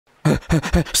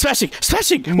Smashing!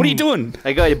 Smashing! What are you doing?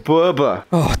 I got a Burba.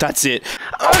 Oh, that's it.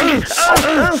 Put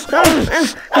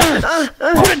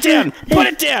it down! Put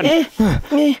it down!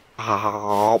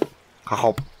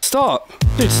 Stop!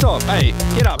 Dude, stop. Hey,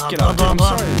 get up, get up. Dude, I'm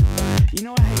sorry. You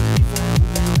know I hate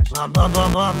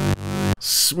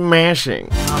Smashing.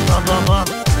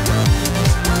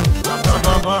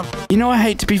 You know I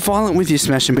hate to be violent with you,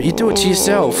 Smashing, but you do it to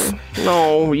yourself.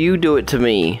 No, you do it to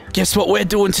me. Guess what we're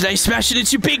doing today, Smashing?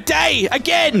 It's your big day!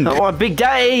 Again! Oh, a big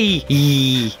day!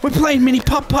 We're playing mini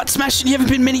putt-putt, Smashing. You haven't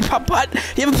been mini putt-putt? You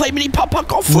haven't played mini putt-putt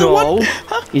golf for No.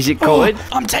 Huh? Is it good? Oh,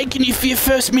 I'm taking you for your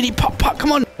first mini putt-putt.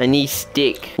 Come on. I need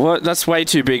stick. What? That's way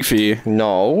too big for you.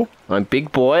 No, I'm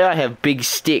big boy. I have big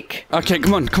stick. Okay,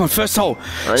 come on. Come on, first hole.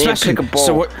 I need to pick a ball.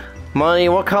 So what? Money,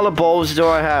 what color balls do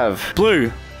I have?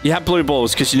 Blue. You have blue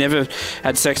balls because you never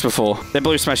had sex before. They're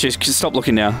blue, Smashes. Stop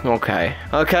looking now. Okay.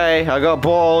 Okay, I got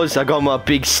balls. I got my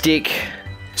big stick.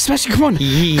 Smashing, come on.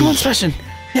 Yee. Come on, Smashing.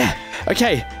 Yeah.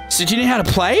 Okay. So do you know how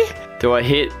to play? Do I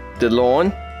hit the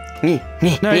lawn? No,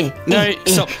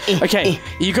 stop. Okay,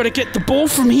 you got to get the ball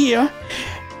from here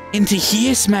into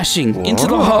here, Smashing. Into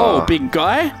the hole, big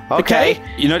guy. Okay.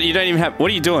 You know, you don't even have... What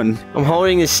are you doing? I'm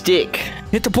holding a stick.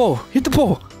 Hit the ball. Hit the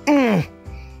ball.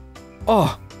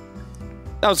 Oh.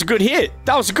 That was a good hit.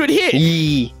 That was a good hit.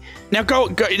 Yee. Now go.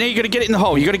 Now you got to get it in the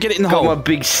hole. You got to get it in the Got hole. my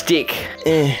big stick.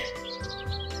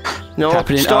 No,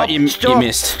 Tap it in. stop, Oh, you stop,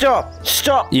 missed. Stop,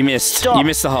 stop. You missed. Stop. You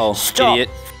missed the hole. Stop. Idiot.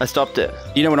 I stopped it.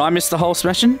 You know when I missed the hole,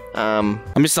 Smashing? I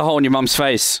missed the hole in your mum's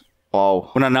face Oh.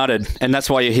 when I nutted, and that's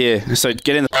why you're here. So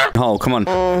get in the hole. Come on.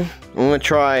 I'm gonna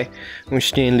try. I'm gonna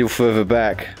stand a little further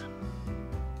back.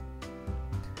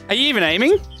 Are you even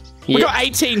aiming? Yeah. We got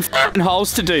 18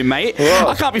 holes to do, mate. Whoa.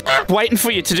 I can't be waiting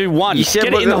for you to do one. You said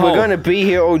Get it in the hole. we're gonna be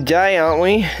here all day, aren't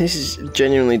we? This is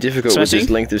genuinely difficult with Smashing? this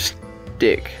length of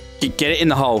stick. Get it in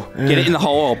the hole. Get it in the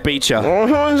hole or I'll beat you. Oh,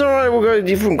 it's alright. We'll go to a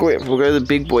different grip. We'll go to the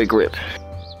big boy grip.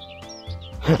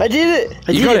 I did it!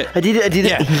 I did it! I did it! I did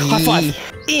it! Yeah. High five.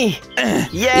 Yay!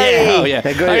 Yeah, oh yeah.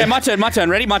 I got Okay, it. my turn.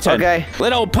 Ready? My turn. Okay.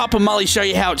 Let old Papa Mully show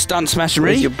you how it's done, Smashing.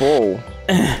 Ready? Where's your ball?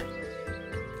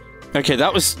 Okay,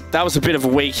 that was a bit of a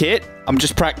weak hit. I'm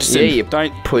just practicing. Yeah, you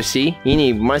Don't. pussy. You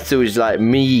need muscles like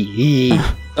me.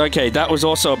 Okay, that was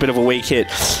also a bit of a weak hit.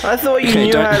 I thought you Okay,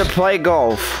 knew don't- how to play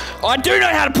golf. I do know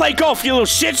how to play golf, you little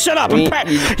shit. Shut up.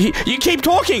 You keep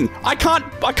talking. I can't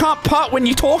putt when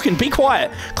you're talking. Be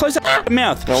quiet. Close that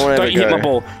mouth. I won't Don't you hit ever my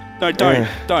go. ball. No,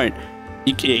 don't.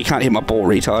 You can't hit my ball,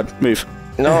 retard. Move.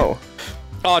 No.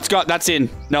 Oh, that's in.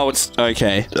 No, it's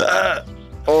okay.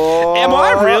 Oh. Am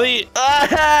I really?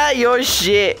 Ah, you're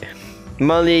shit.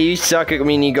 Molly, you suck at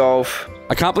mini golf.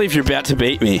 I can't believe you're about to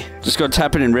beat me. Just gotta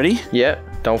tap it in. Ready?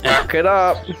 Yep. Don't fuck it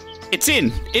up. It's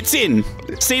in. It's in.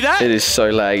 See that? It is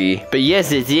so laggy. But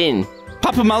yes, it's in.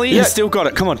 Papa Mully Yeah. has still got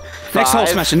it. Come on. Next hole, 5.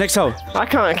 Smasher. Next hole. I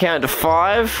can't count to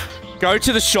 5. Go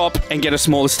to the shop and get a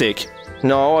smaller stick.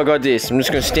 No, I got this. I'm just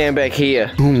gonna stand back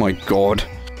here. Oh my god.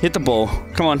 Hit the ball.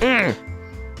 Come on.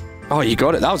 Oh, you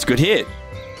got it. That was a good hit.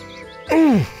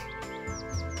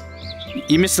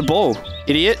 You missed the ball,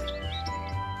 idiot.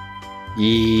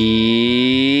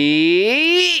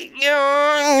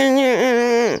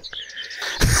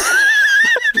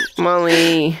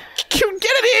 Molly. Get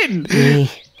it in.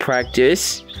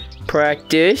 Practice.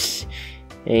 Practice.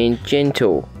 And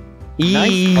gentle.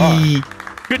 Nice.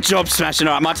 Good job, Smashing.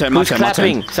 All right, my turn. Who's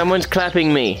clapping? Someone's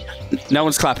clapping me. No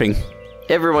one's clapping.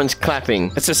 Everyone's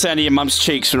clapping. It's the sound of your mum's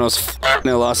cheeks when I was f***ing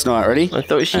her last night. Ready? I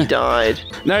thought she died.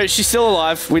 No, she's still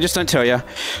alive. We just don't tell you.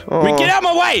 Oh. Get out of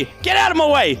my way! Get out of my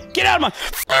way! Get out of my...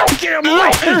 Get out of my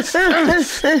way!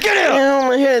 Get out! Oh,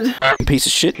 my head. Piece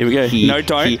of shit. Here we go. No,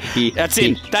 don't. That's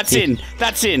in. That's in.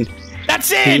 That's in.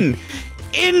 That's in!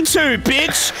 Into,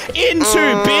 bitch! Into,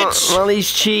 bitch!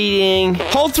 Molly's cheating.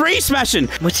 Hole 3, Smashing.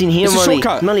 What's in here, It's a Molly?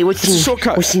 shortcut. Molly, what's It's in a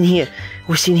shortcut. What's in here?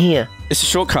 What's in here? It's a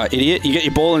shortcut, idiot. You get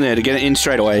your ball in there to get it in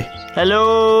straight away.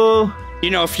 Hello? You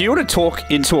know, if you were to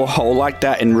talk into a hole like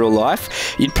that in real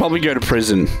life, you'd probably go to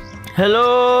prison.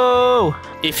 Hello?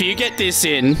 If you get this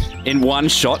in one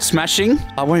shot, Smashing,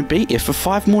 I won't beat you for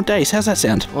 5 more days. How's that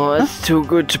sound? Oh, that's too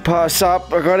good to pass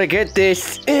up. I gotta get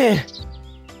this.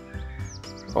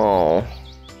 Oh.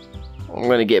 I'm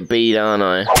gonna get beat, aren't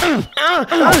I?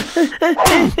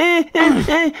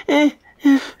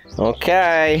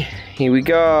 Okay, here we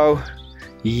go.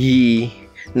 Yee.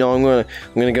 No, I'm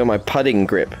gonna go my putting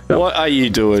grip. What are you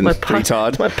doing,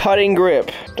 retard? My putting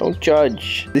grip. Don't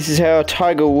judge. This is how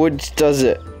Tiger Woods does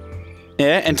it.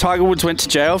 Yeah, and Tiger Woods went to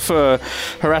jail for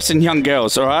harassing young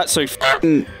girls, alright? So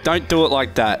f***ing don't do it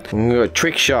like that. I'm gonna go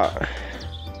trick shot.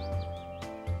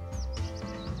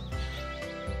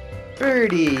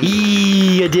 Birdie.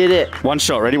 Eee, I did it. One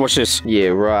shot. Ready? Watch this. Yeah,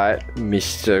 right,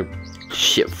 Mr.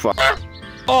 Shit fuck.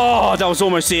 Oh, that was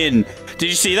almost in. Did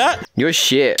you see that? You're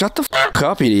shit. Shut the fuck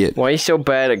up, idiot. Why are you so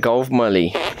bad at golf,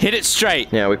 Mully? Hit it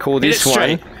straight. Now we call Hit this it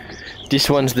one. straight. This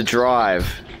one's the drive.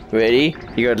 Ready?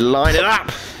 You gotta line it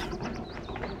up.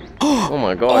 Oh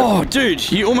my god. Oh,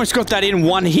 dude, you almost got that in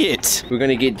one hit. We're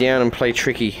gonna get down and play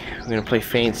tricky. We're gonna play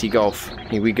fancy golf.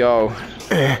 Here we go.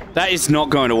 That is not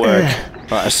going to work.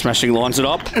 Alright, Smashing lines it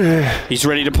up. He's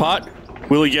ready to putt.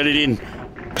 Will he get it in?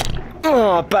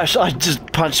 Oh, bash! I just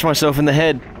punched myself in the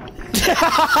head.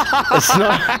 It's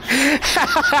not.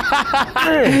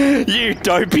 You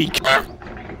dopey.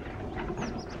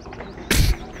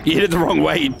 You hit it the wrong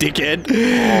way, you dickhead.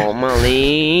 Oh,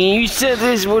 Molly, you said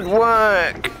this would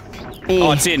work.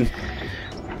 Oh, it's in.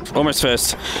 Almost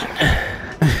first.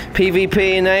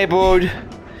 PvP enabled.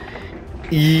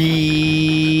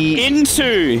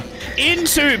 Into,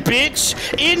 bitch.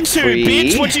 Into, Three.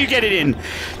 bitch. What do you get it in?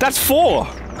 That's 4.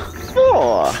 4.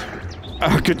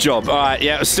 Oh, good job. All right,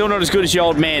 yeah, still not as good as your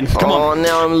old man. Come on. Oh,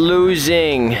 now I'm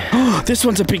losing. This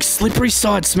one's a big slippery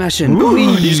side smashing.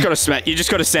 You just gotta smack. You just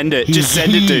gotta send it. Just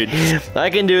send it, dude. I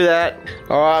can do that.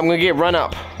 All right, I'm gonna get run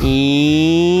up.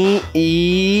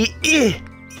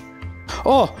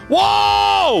 Oh,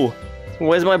 whoa!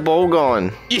 Where's my ball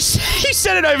gone? You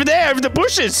sent it over there, over the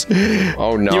bushes.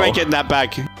 Oh no. You ain't getting that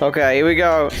back. Okay, here we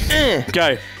go.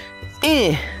 Go.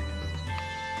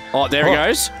 Oh, there it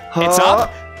goes. It's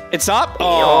up. It's up.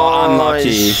 Oh,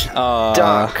 unlucky.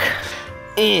 Duck.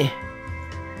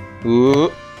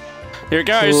 Ooh. Here it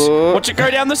goes. Ooh. Watch it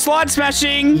go down the slide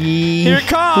smashing. Here it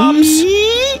comes.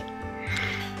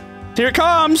 Here it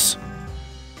comes.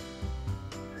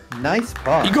 Nice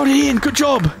putt. You got it in. Good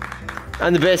job.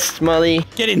 I'm the best, Molly.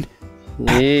 Get in.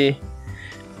 Yeah.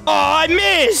 Oh, I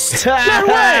missed. No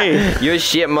way. You're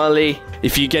shit, Molly.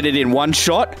 If you get it in one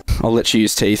shot, I'll let you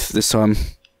use teeth this time.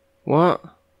 What?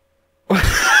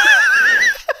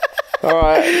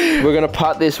 Alright, we're gonna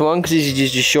putt this one because this is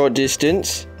just a short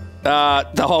distance. The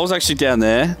hole's actually down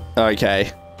there.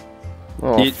 Okay.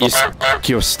 Oh,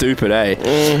 You're stupid, eh?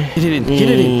 Hit it in. Hit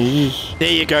it in.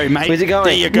 There you go, mate. Where's it going?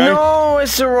 There you go. No,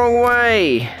 it's the wrong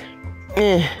way.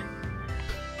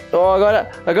 Oh, I got it.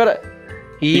 I got it.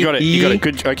 You got it. You got it.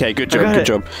 Good. Okay. Good job. Good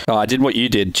job. Oh, I did what you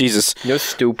did. Jesus. You're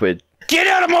stupid. Get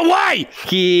out of my way!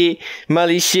 Yeah,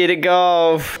 Molly shit at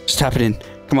golf. Just tap it in.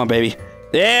 Come on, baby.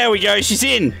 There we go. She's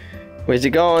in. Where's it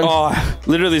going? Oh,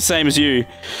 literally the same as you.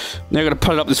 Now I gotta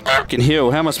put it up this fucking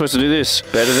hill. How am I supposed to do this?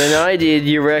 Better than I did,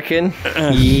 you reckon?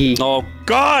 Yeah. Oh,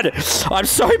 God! I'm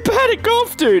so bad at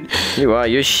golf, dude! You are,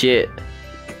 you're shit.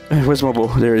 Where's my ball?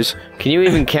 There it is. Can you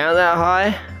even count that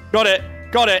high? Got it!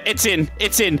 Got it! It's in!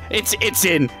 It's in! It's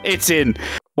in! It's in!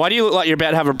 Why do you look like you're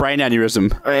about to have a brain aneurysm?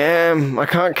 I am. I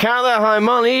can't count that high,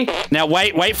 Molly. Now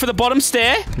wait for the bottom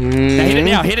stair. Now hit it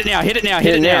now, hit it now, hit it now,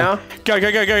 hit it now. Go.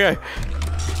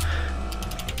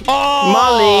 Oh!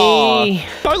 Molly!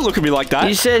 Don't look at me like that.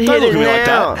 You said Don't hit look it at me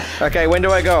now. like that. Okay, when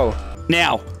do I go?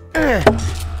 Now.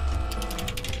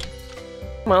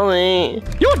 Molly.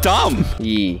 You're dumb.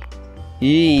 Yeah.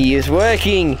 Yeah, it's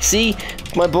working. See?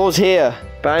 My ball's here.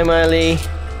 Bye, Molly.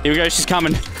 Here we go, she's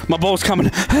coming. My ball's coming.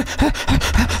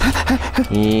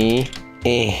 I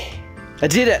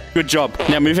did it. Good job.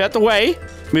 Now move out the way.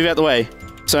 Move out the way.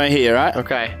 So here, right?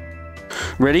 Okay.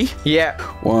 Ready? Yeah.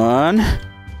 1,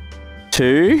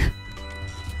 2.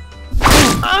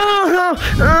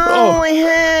 Oh, my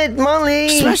head, Molly.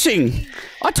 Smashing.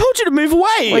 I told you to move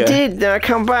away. I did. Now I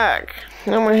come back.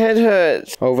 Now my head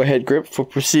hurts. Overhead grip for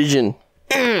precision.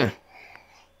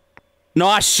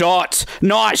 Nice shot.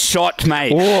 Nice shot,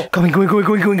 mate. Oh, going.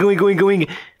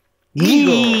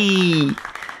 Yee.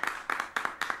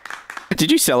 Did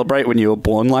you celebrate when you were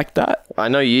born like that? I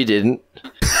know you didn't.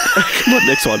 Come on,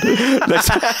 next one. Next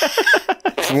one.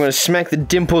 I'm gonna smack the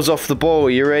dimples off the ball.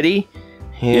 You ready?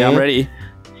 Yeah, I'm ready.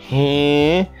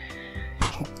 Here.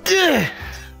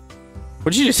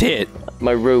 What did you just hit?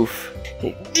 My roof.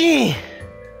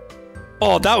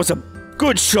 Oh, that was a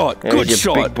good shot. That Good was a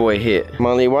shot. big boy hit.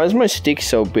 Molly, why is my stick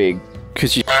so big?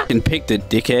 Because you f***ing picked it,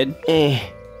 dickhead.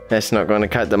 That's not gonna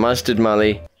cut the mustard,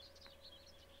 Molly.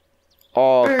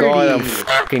 Oh, God, I'm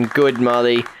fucking good,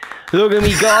 Molly. Look at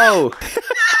me go!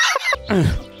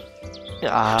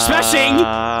 Smashing!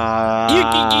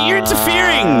 You're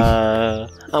interfering!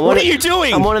 What are you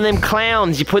doing? I'm one of them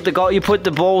clowns. You put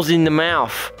the balls in the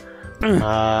mouth.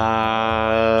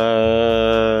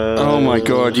 Oh my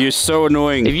God, you're so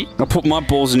annoying. I'll put my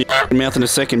balls in your mouth in a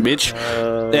second, bitch.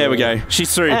 There we go.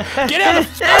 She's through. Get out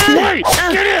of the way!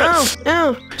 Get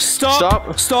out!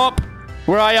 Stop!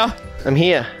 Where are ya? I'm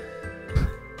here.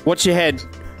 Watch your head.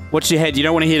 Watch your head. You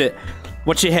don't want to hit it.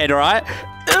 Watch your head, alright?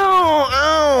 Oh!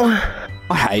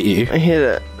 I hate you. I hit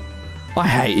it. I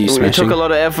hate you, It Smashing. took a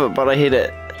lot of effort, but I hit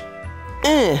it.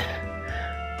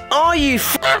 Oh, you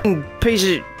fucking piece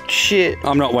of shit.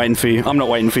 I'm not waiting for you. I'm not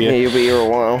waiting for you. Yeah, you'll be here a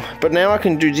while. But now I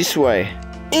can do this way.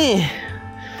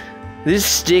 This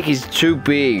stick is too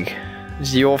big.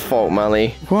 It's your fault,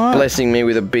 Mully. What? Blessing me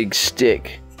with a big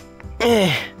stick.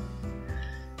 Oh.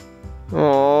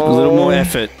 A little more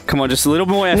effort. Come on, just a little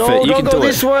more effort. No, you don't can go do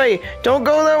this it. way. Don't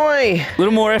go that way. A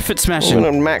little more effort, I'm Smashing.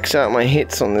 gonna max out my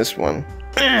hits on this one.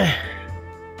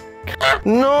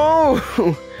 No.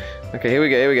 Okay, here we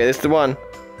go. Here we go. This is the one.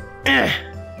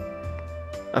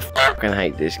 I fucking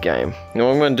hate this game. You know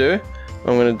what I'm gonna do?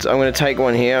 I'm gonna take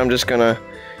one here. I'm just gonna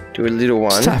do a little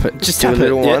one. Just tap it. Just do tap a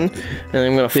little it. one, and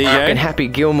I'm gonna There you fucking go. Happy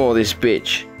Gilmore this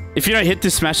bitch. If you don't hit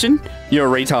this, Smashing, you're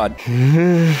a retard.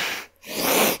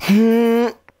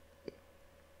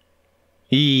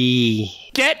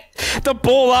 Get the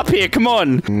ball up here. Come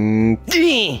on.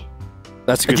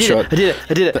 That's a good shot. I did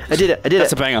it.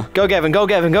 That's a banger. Go, Gavin. Go,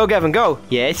 Gavin. Go, Gavin. Go.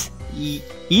 Yes.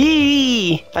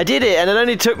 Yee! I did it, and it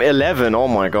only took me 11. Oh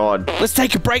my god. Let's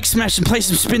take a break, Smash, and play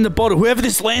some spin the bottle. Whoever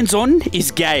this lands on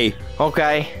is gay.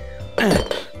 Okay.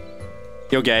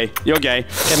 You're gay. You're gay.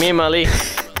 Come here, Mully.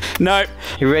 No.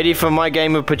 You ready for my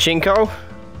game of pachinko?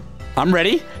 I'm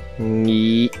ready.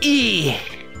 Yee!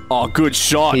 Oh, good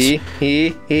shot. Here.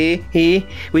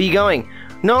 Where you going?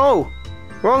 No!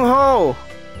 Wrong hole!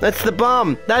 That's the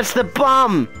bum! That's the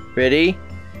bum! Ready?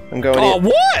 I'm going Oh, in.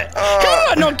 what? How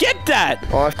did I not get that?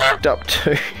 Oh, I f***ed up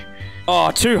too. Oh,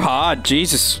 too hard.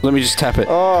 Jesus. Let me just tap it.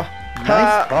 Oh,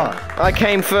 I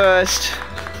came first.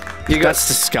 You got That's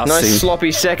disgusting. nice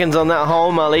sloppy seconds on that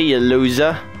hole, Mully, you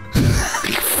loser.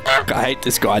 I hate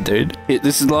this guy, dude.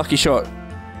 This is a lucky shot.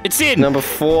 It's in. Number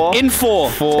 4. In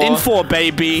 4. In 4,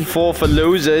 baby. 4 for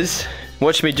losers.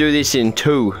 Watch me do this in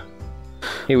 2.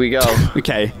 Here we go.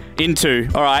 Okay. In 2.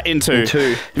 Alright, in 2. In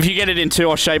 2. If you get it in 2,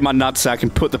 I'll shave my nutsack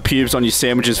and put the pubes on your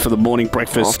sandwiches for the morning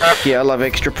breakfast. Oh, fuck yeah, I love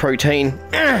extra protein.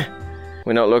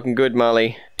 We're not looking good,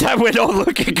 Mully. We're not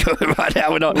looking good right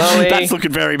now. We're not. Mully. That's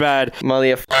looking very bad. Mully,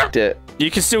 I f***ed it. You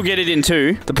can still get it in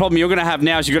 2. The problem you're going to have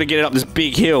now is you've got to get it up this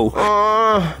big hill.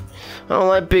 Oh, I don't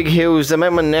like big hills. They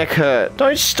make my neck hurt.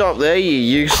 Don't stop there, you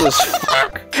useless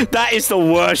fuck. That is the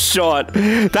worst shot.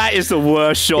 That is the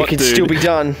worst shot, It can dude. still be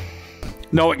done.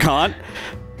 No, it can't.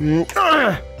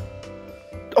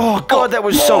 Oh god, that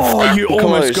was so Oh, you close.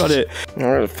 almost got it.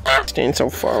 Oh, f stand so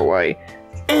far away.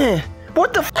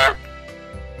 What the f?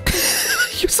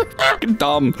 You're so fucking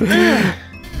dumb.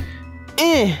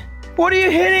 What are you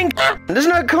hitting? There's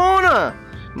no corner.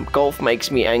 Golf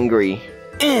makes me angry.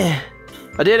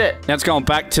 I did it. Now it's going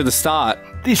back to the start.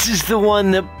 This is the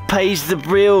one that pays the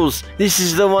bills. This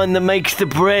is the one that makes the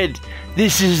bread.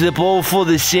 This is the ball for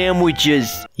the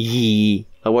sandwiches. Yeah.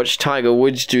 I watched Tiger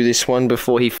Woods do this one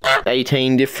before he f***ed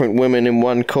 18 different women in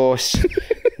one course.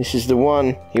 This is the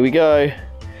one. Here we go.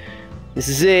 This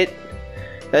is it.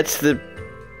 That's the...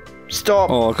 Stop.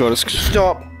 Oh, God. It's...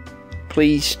 Stop.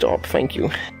 Please stop. Thank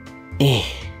you.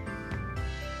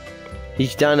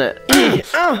 He's done it.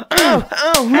 Oh,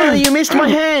 Mully, you missed my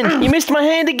hand. You missed my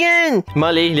hand again.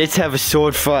 Mully, let's have a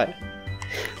sword fight.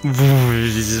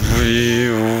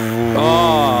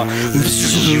 Oh.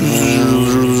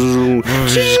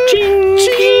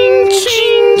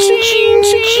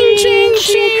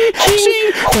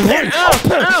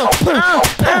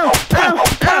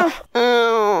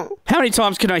 How many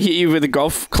times can I hit you with a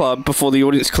golf club before the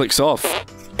audience clicks off?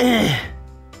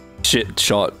 Shit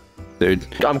shot, dude.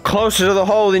 I'm closer to the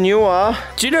hole than you are.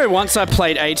 Do you know once I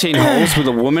played 18 holes with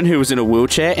a woman who was in a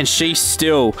wheelchair and she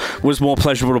still was more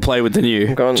pleasurable to play with than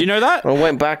you? Do you know that? I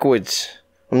went backwards.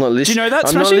 I'm not listening. Do you know that,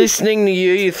 I'm not Smashy? listening to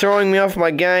you. You're throwing me off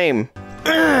my game.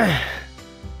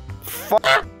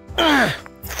 Fuck.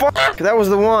 Fuck. That was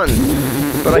the one.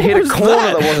 But I hit a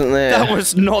corner that wasn't there. That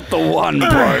was not the one,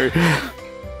 bro.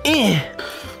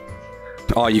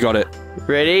 Oh, you got it.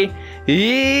 Ready?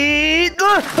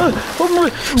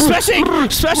 Smashing!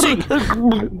 Smashing!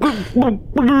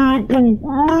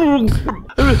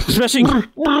 Smashing!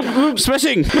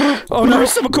 Smashing! Oh no,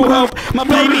 someone call help! My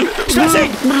baby!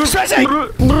 Smashing! Smashing!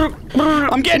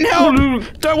 I'm getting help!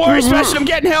 Don't worry, Smashing, I'm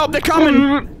getting help! They're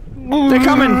coming! They're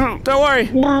coming! Don't worry!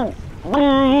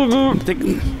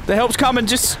 The help's coming,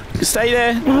 just stay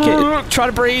there. Try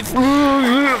to breathe.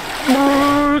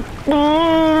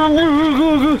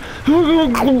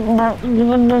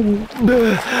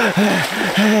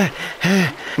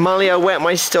 Mully, I wet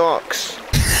my socks.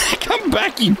 Come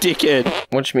back, you dickhead.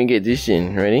 Watch me get this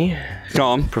in. Ready? Go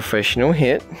on. Professional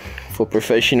hit for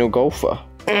professional golfer.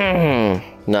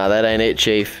 Nah, that ain't it,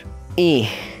 Chief.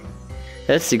 That's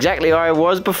That's exactly where I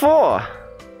was before.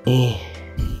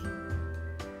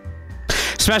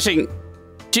 Smashing.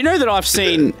 Do you know that I've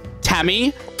seen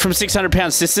Tammy from 600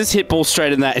 Pound Sisters hit ball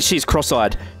straight in that, and she's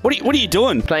cross-eyed? What are you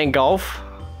doing? Playing golf?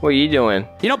 What are you doing?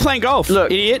 You're not playing golf,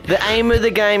 look, idiot. The aim of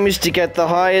the game is to get the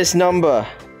highest number.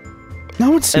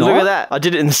 No, it's and not. Look at that. I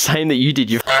did it in the same that you did,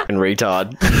 you fucking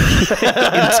retard.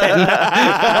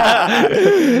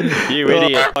 You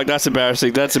idiot. Like, that's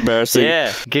embarrassing. That's embarrassing.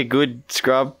 Yeah. Get good,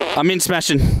 scrub. I'm in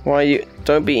smashing. Why are you...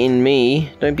 Don't be in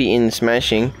me. Don't be in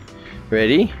smashing.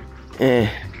 Ready?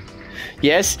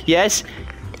 Yes, yes.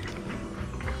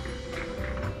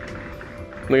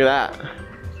 Look at that.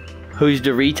 Who's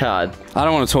the retard? I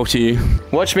don't want to talk to you.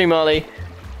 Watch me, Molly.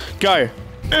 Go.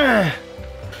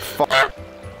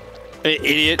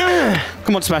 Idiot.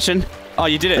 Come on, smashing. Oh,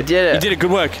 you did it. I did it. You did it. Good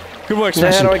work. Good work,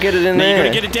 smashing. How do I get it in there? You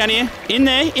gotta get it down here. In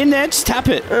there. Just tap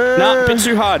it. Nah, bit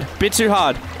too hard. Bit too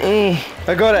hard.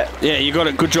 I got it. Yeah, you got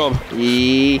it. Good job.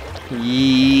 Yee.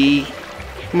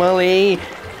 Molly.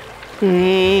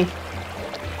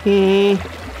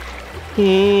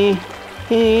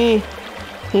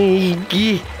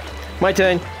 My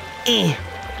turn.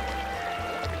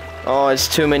 Oh, it's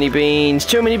too many beans.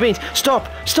 Too many beans. Stop.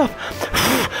 Stop.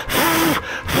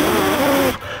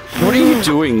 What are you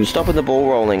doing? Stopping the ball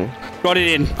rolling. Got it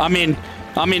in. I'm in.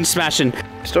 I'm in smashing.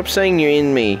 Stop saying you're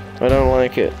in me. I don't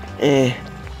like it.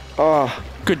 Oh.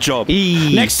 Good job.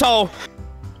 Next hole.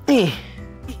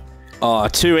 Oh,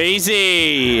 too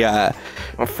easy.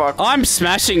 Oh, fuck. I'm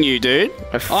smashing you, dude.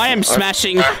 I am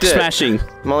smashing.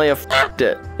 Molly, I fucked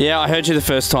it. Yeah, I heard you the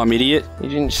first time, idiot. You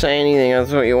didn't say anything. I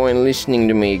thought you weren't listening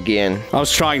to me again. I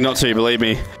was trying not to, believe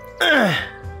me.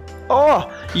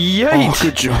 Oh, yeet. Oh,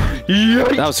 good job.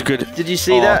 Yeet. That was a good... Did you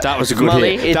see that? That was a good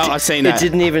Molly, hit. I've seen that. It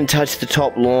didn't even touch the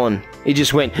top lawn. It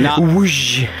just went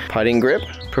whoosh. Putting grip?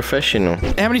 Professional.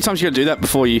 How many times you gotta do that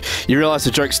before you realise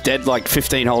the joke's dead like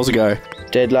 15 holes ago?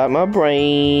 Dead like my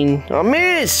brain. I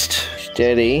missed.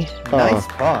 Steady. Nice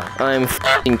fun. I'm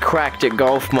f***ing cracked at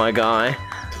golf, my guy.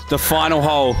 The final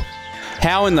hole.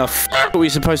 How in the f*** are we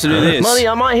supposed to do this? Molly,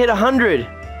 I might hit 100.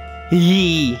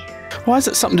 Yee. Why is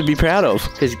it something to be proud of?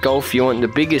 Because golf, you want the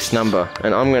biggest number,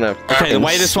 and I'm gonna. Okay, the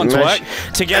way this one's worked,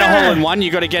 to get a hole in one,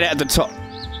 you gotta get it at the top.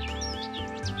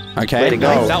 Okay, way to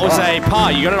go. That was a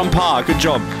par. You got it on par. Good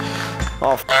job.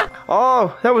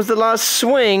 Oh, that was the last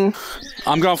swing.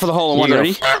 I'm going for the hole in one.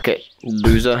 Ready? Okay,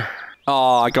 loser.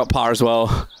 Oh, I got par as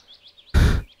well.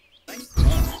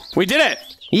 We did it!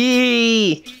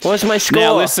 Yee! What's my score?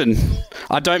 Now listen,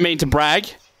 I don't mean to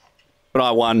brag, but I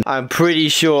won. I'm pretty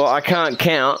sure, I can't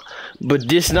count, but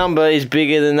this number is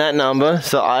bigger than that number,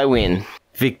 so I win.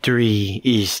 Victory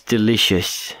is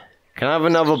delicious. Can I have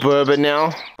another bourbon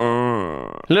now?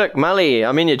 Look, Molly,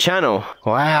 I'm in your channel.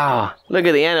 Wow. Look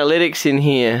at the analytics in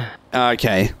here.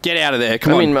 Okay, get out of there.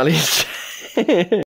 Come on. I'm in Molly's